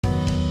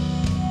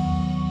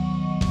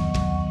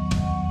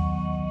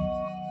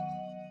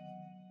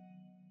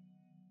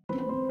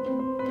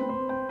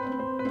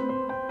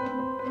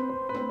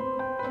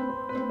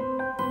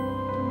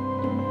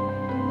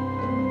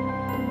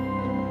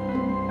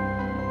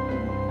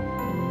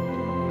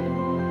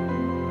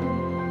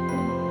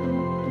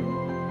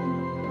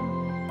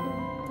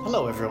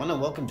Hello, everyone, and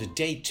welcome to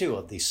day two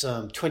of the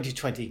CIRM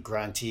 2020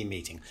 Grantee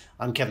Meeting.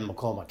 I'm Kevin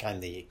McCormack.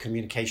 I'm the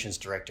Communications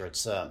Director at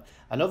CIRM.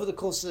 And over the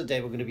course of the day,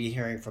 we're going to be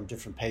hearing from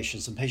different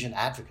patients and patient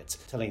advocates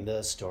telling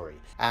their story.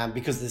 And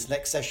because this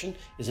next session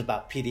is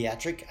about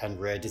pediatric and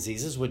rare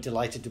diseases, we're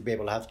delighted to be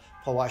able to have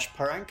Pawash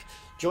Parank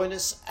join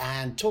us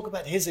and talk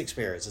about his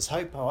experiences.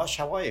 Hi, Pawash.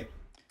 How are you?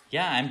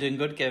 Yeah, I'm doing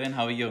good, Kevin.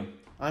 How are you?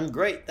 I'm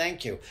great,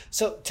 thank you.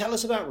 So tell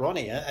us about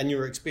Ronnie and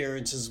your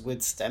experiences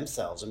with stem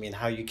cells. I mean,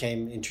 how you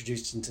came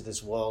introduced into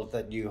this world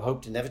that you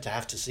hoped never to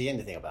have to see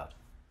anything about.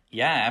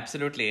 Yeah,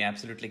 absolutely,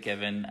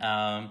 Kevin.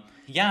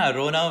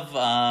 Ronav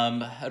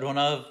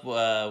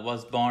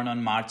was born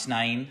on March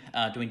 9,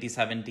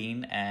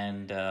 2017,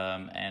 and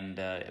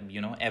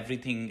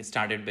everything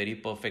started very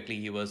perfectly.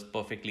 He was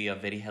perfectly a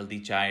very healthy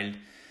child,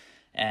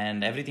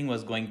 and everything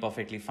was going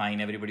perfectly fine.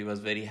 Everybody was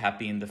very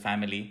happy in the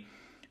family.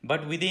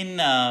 But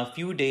within a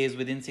few days,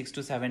 within 6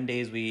 to 7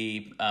 days,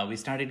 we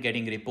started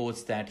getting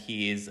reports that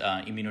he is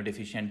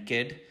immunodeficient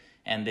kid,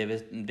 and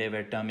they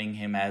were terming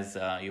him as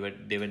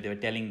they were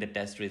telling the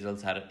test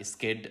results are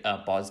SCID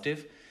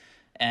positive,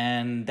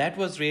 and that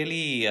was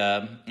really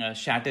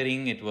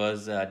shattering. It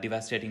was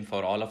devastating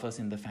for all of us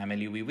in the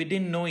family. We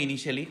didn't know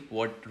initially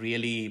what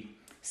really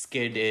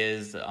SCID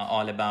is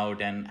all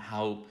about and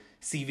how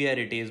severe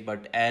it is,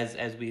 but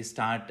as we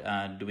start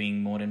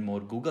doing more and more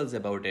Googles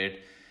about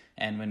it.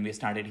 And when we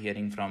started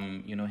hearing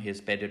from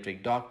his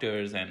pediatric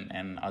doctors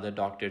and other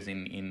doctors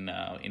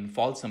in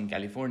Folsom,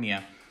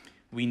 California,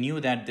 we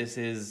knew that this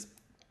is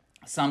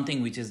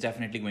something which is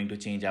definitely going to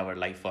change our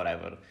life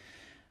forever.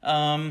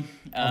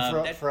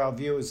 For our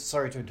viewers,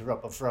 sorry to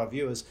interrupt, but for our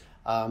viewers,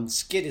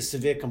 SCID is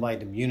severe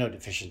combined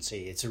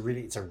immunodeficiency. It's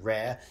a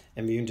rare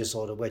immune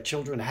disorder where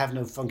children have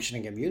no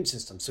functioning immune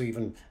system. So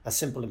even a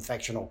simple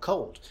infection or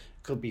cold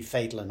could be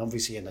fatal, and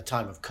obviously in the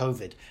time of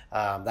COVID,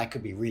 that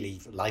could be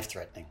really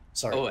life-threatening.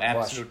 Sorry. Oh,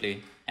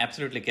 absolutely,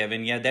 absolutely,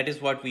 Kevin. Yeah, that is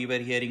what we were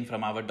hearing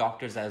from our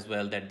doctors as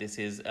well. That this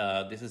is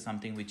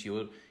something which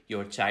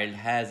your child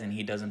has, and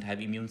he doesn't have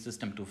immune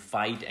system to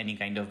fight any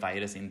kind of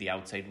virus in the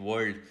outside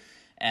world.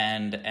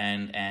 And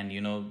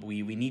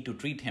we need to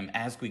treat him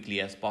as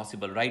quickly as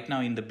possible. Right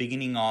now, in the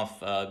beginning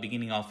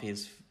of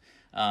his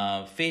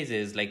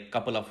phases, like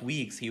couple of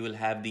weeks, he will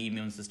have the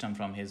immune system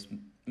from his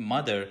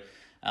mother.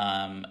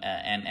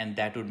 And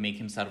that would make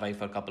him survive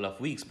for a couple of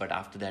weeks, but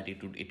after that it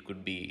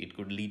could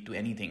lead to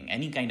anything.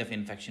 Any kind of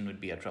infection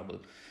would be a trouble.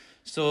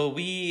 So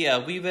we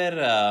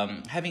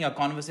were having a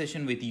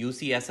conversation with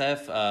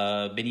UCSF,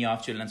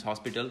 Benioff Children's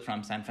Hospital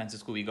from San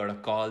Francisco. We got a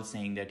call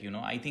saying that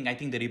I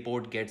think the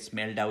report gets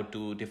mailed out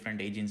to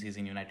different agencies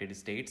in United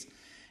States,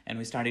 and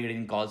we started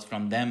getting calls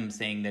from them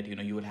saying that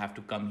you will have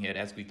to come here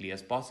as quickly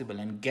as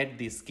possible and get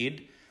this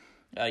kid.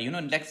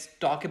 Let's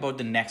talk about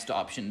the next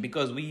option,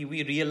 because we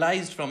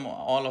realized from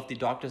all of the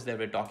doctors that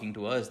were talking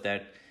to us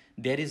that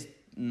there is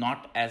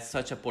not as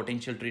such a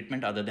potential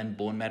treatment other than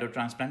bone marrow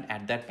transplant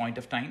at that point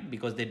of time,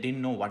 because they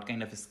didn't know what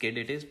kind of a SCID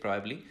it is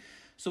probably.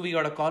 So we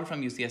got a call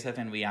from UCSF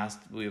and we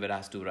were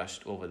asked to rush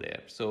over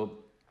there. So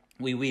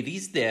we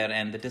reached there,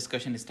 and the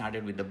discussion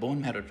started with the bone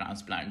marrow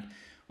transplant,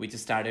 which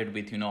started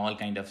with all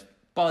kind of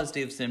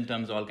positive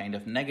symptoms, all kind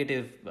of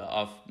negative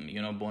of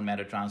bone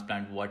marrow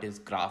transplant. What is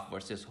graft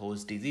versus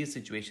host disease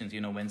situations?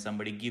 When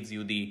somebody gives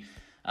you the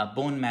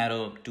bone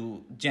marrow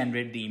to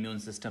generate the immune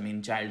system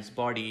in child's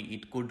body,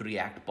 it could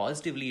react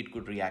positively, it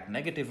could react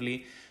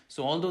negatively.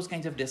 So all those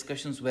kinds of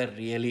discussions were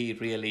really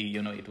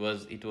it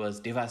was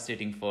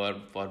devastating for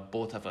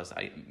both of us,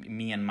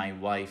 me and my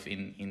wife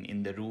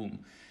in the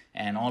room,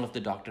 and all of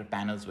the doctor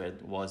panels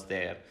was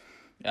there.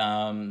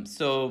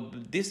 So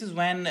this is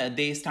when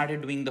they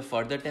started doing the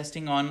further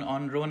testing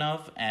on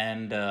Ronav,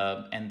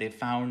 and they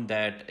found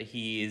that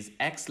he is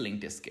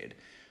X-linked SCID,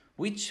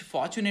 which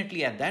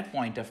fortunately at that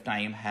point of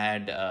time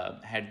had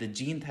the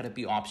gene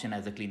therapy option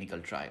as a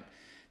clinical trial.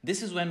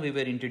 This is when we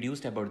were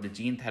introduced about the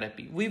gene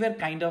therapy. We were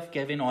kind of,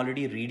 Kevin,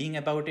 already reading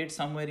about it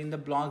somewhere in the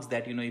blogs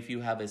that if you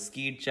have a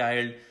SCID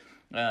child,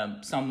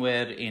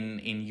 somewhere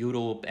in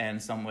Europe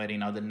and somewhere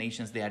in other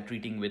nations, they are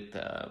treating with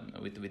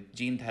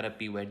gene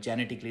therapy, where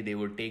genetically they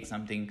would take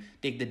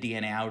the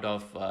DNA out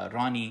of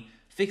Ronnie,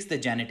 fix the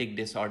genetic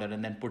disorder,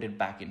 and then put it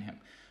back in him.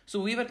 So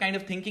we were kind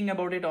of thinking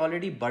about it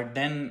already, but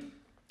then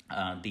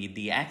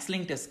the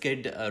X-linked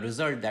SCID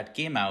result that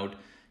came out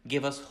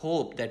gave us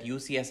hope that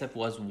UCSF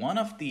was one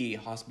of the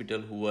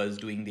hospital who was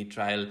doing the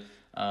trial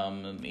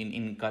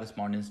in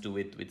correspondence to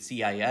with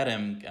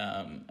CIRM.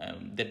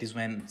 That is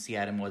when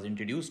CIRM was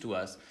introduced to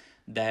us,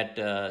 that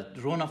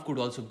Ronav could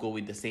also go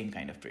with the same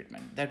kind of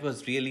treatment. That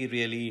was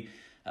really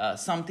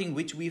something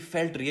which we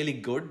felt really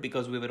good,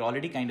 because we were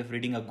already kind of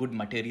reading a good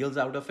materials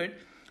out of it.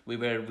 We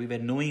were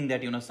knowing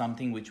that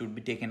something which would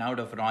be taken out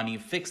of Ronnie,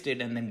 fixed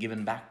it, and then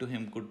given back to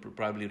him could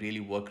probably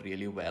really work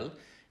really well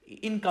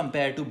in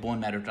compared to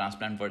bone marrow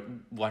transplant,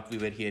 what we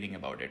were hearing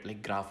about it,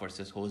 like graft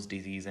versus host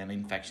disease and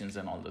infections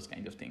and all those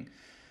kinds of things.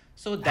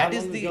 So that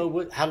is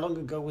how long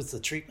ago was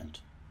the treatment?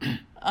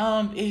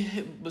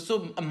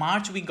 So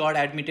March we got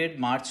admitted,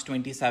 March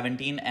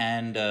 2017,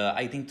 and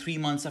I think 3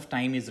 months of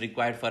time is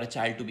required for a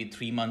child to be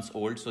 3 months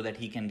old so that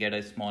he can get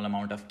a small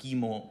amount of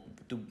chemo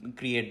to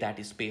create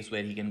that space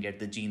where he can get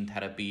the gene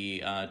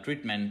therapy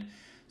treatment.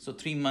 So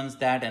 3 months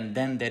that, and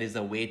then there is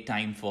a wait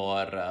time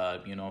for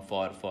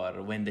for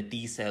when the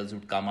T cells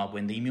would come up,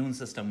 when the immune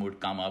system would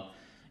come up.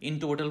 In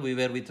total, we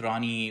were with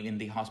Ronnie in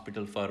the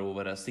hospital for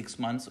over 6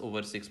 months,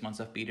 over 6 months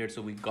of period.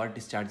 So we got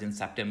discharged in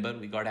September.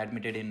 We got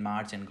admitted in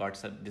March and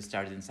got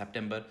discharged in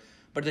September.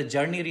 But the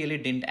journey really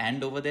didn't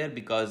end over there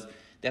because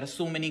there are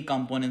so many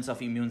components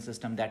of immune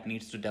system that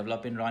needs to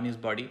develop in Ronnie's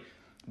body.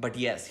 But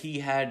yes, he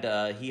had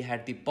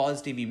the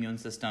positive immune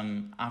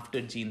system after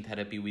gene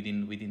therapy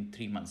within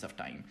 3 months of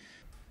time.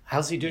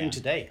 How's he doing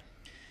today?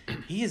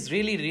 He is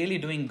really, really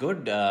doing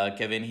good,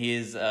 Kevin. He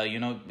is,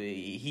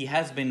 he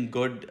has been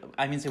good.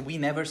 I mean, so we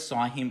never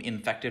saw him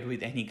infected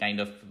with any kind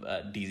of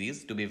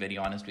disease, to be very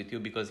honest with you,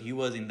 because he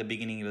was in the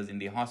beginning, he was in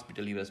the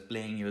hospital, he was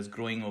playing, he was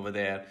growing over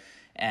there.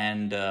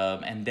 And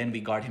then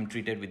we got him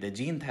treated with the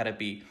gene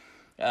therapy.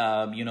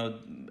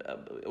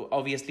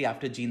 Obviously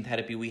after gene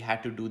therapy, we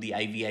had to do the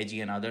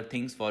IVIG and other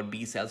things for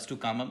B cells to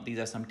come up. These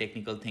are some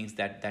technical things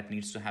that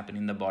needs to happen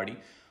in the body.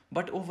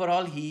 But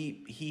overall,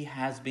 he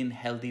has been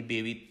healthy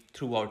baby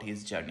throughout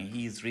his journey.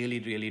 He is really,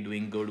 really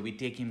doing good. We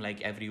take him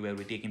like everywhere.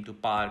 We take him to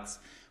parks.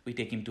 We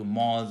take him to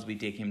malls. We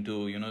take him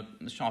to,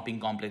 shopping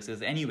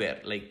complexes,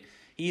 anywhere. Like,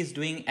 he is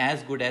doing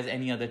as good as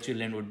any other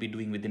children would be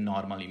doing with the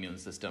normal immune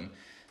system.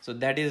 So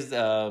that is,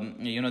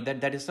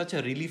 that is such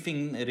a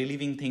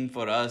relieving thing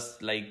for us,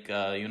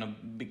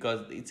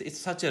 because it's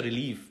such a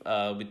relief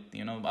with,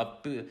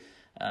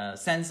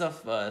 sense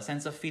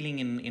of feeling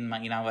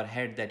in our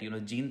head that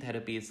gene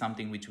therapy is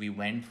something which we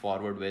went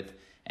forward with,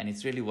 and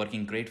it's really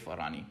working great for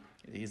Ronnie.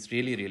 He's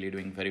really, really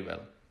doing very well.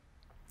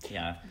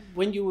 Yeah.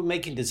 When you were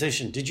making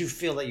decision, did you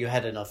feel that you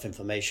had enough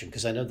information?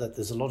 Because I know that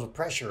there's a lot of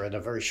pressure in a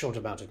very short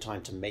amount of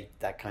time to make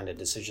that kind of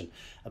decision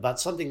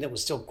about something that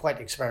was still quite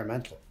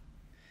experimental.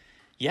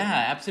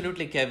 Yeah,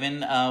 absolutely,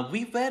 Kevin.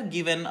 We were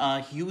given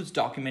a huge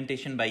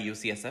documentation by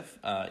UCSF.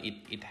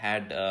 It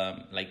had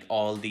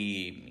all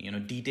the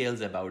details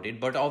about it,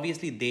 but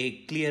obviously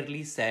they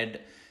clearly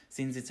said,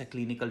 since it's a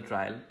clinical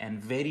trial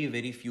and very,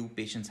 very few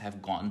patients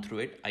have gone through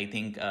it. I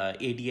think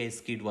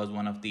ADI-SCID was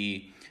one of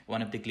the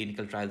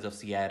clinical trials of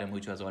CIRM,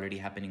 which was already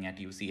happening at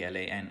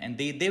UCLA, and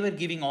they were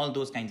giving all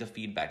those kinds of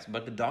feedbacks.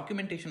 But the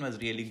documentation was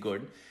really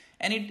good,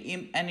 and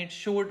it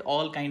showed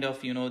all kind of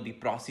the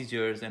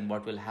procedures and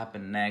what will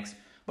happen next.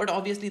 But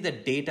obviously the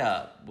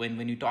data,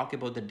 when you talk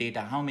about the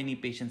data, how many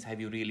patients have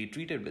you really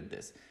treated with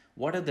this?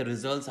 What are the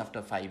results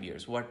after 5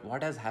 years?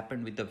 What has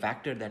happened with the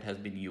vector that has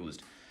been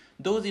used?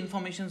 Those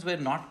informations were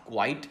not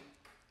quite,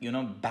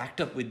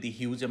 backed up with the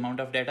huge amount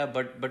of data,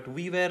 but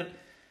we were,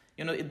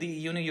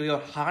 your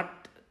heart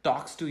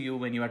talks to you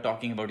when you are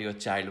talking about your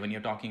child, when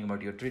you're talking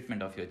about your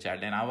treatment of your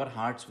child. And our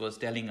hearts was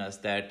telling us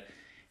that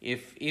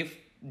if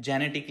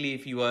genetically,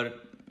 if you are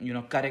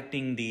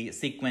correcting the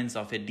sequence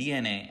of a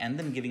DNA and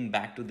then giving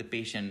back to the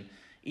patient,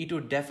 it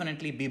would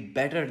definitely be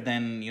better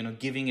than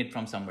giving it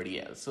from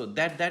somebody else. So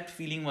that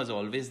feeling was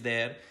always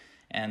there,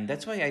 and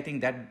that's why I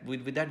think that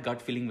with that gut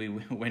feeling we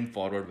went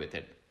forward with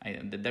it.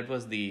 That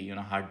was the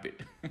heartbeat.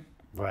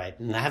 Right,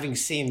 and having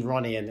seen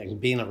Ronnie and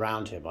being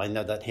around him, I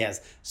know that he has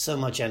so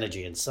much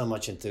energy and so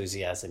much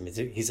enthusiasm.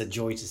 He's a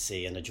joy to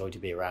see and a joy to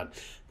be around.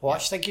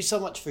 Pawash, thank you so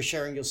much for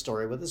sharing your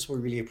story with us. We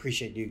really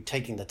appreciate you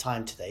taking the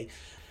time today.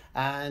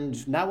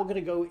 And now we're going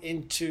to go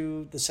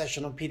into the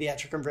session on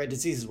pediatric and rare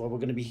diseases, where we're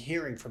going to be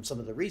hearing from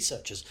some of the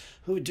researchers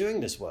who are doing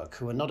this work,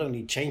 who are not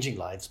only changing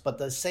lives, but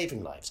they're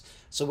saving lives.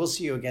 So we'll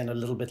see you again a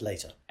little bit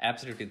later.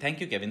 Absolutely. Thank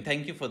you, Kevin.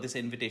 Thank you for this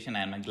invitation.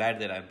 I'm glad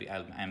that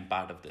I'm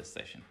part of this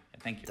session.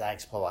 Thank you.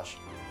 Thanks, Pawash.